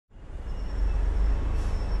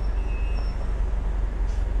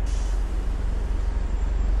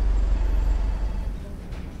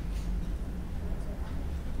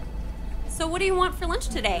what do you want for lunch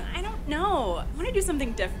today? I don't know. I want to do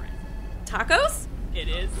something different. Tacos? It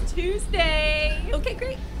is Tuesday. Okay,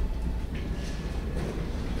 great.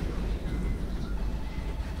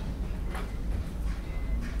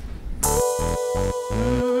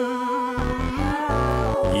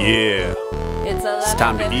 Yeah, it's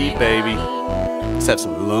time to eat, baby. Let's have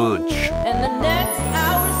some lunch. And the next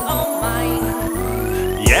hour's all mine.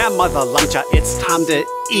 Yeah, mother luncher, it's time to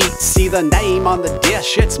eat. See the name on the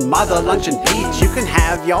dish, it's Mother Luncheon Peach. You can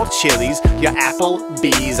have your chilies, your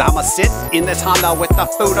Applebee's. I'ma sit in this Honda with the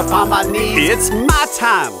food upon my knees. It's my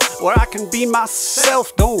time, where I can be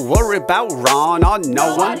myself. Don't worry about Ron or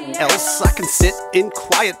no one else. I can sit in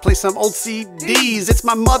quiet, play some old CDs. It's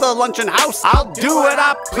my Mother Luncheon house, I'll do what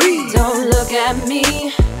I please. Don't look at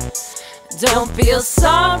me. Don't feel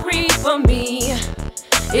sorry for me.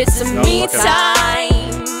 It's a me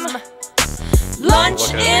time.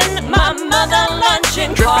 Lunch in my Mother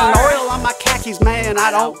Luncheon car. Dripping oil on my khakis, man, I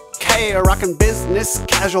don't care. Rockin' business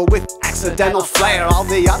casual with accidental flair. All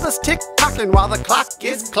the others tick-tocking while the clock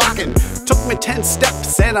is clocking. Took me 10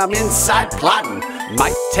 steps and I'm inside plotting.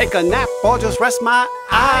 Might take a nap or just rest my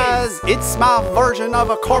eyes. It's my version of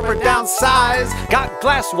a corporate downsize. Got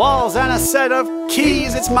glass walls and a set of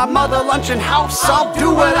keys. It's my Mother Luncheon house, I'll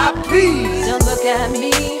do what I please. Don't look at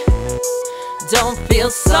me. Don't feel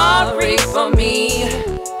sorry for me.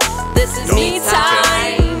 This is me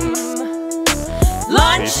time.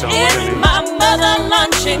 Lunch in my Mother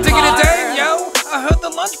Luncheon Digging car. a day, yo. I heard the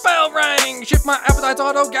lunch bell ring. Shift my appetite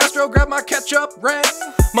auto, gastro, grab my ketchup, ring.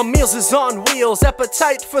 My meals is on wheels,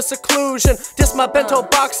 appetite for seclusion. Diss my bento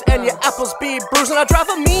box and your apples be bruising. I drive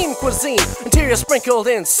a mean cuisine, interior sprinkled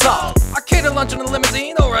in salt. I cater lunch in a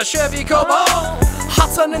limousine or a Chevy Cobalt. Hot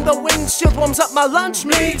sun in the windshield warms up my lunch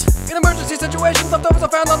meat. In emergency situations, leftovers are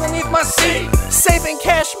found underneath my seat. Saving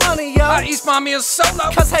cash money, yo. I eat my meals solo.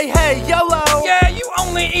 Cause hey, YOLO. Yeah, you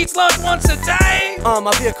only eat lunch once a day.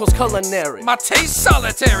 My vehicle's culinary. My taste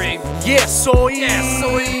solitary. Yeah, soy. Yeah,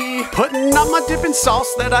 soy. Putting on my dipping sauce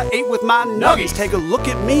that I ate with my nuggies. Take a look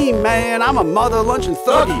at me, man, I'm a Mother Luncheon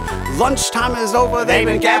thuggie. Lunchtime is over, they've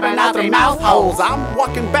been gabbing out their mouth holes. I'm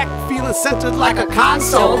walking back feeling scented like a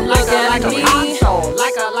console. Don't look at me.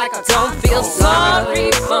 Don't feel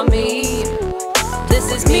sorry for me.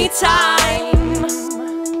 This is me time.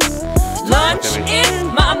 Lunch in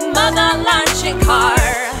my Mother Luncheon car.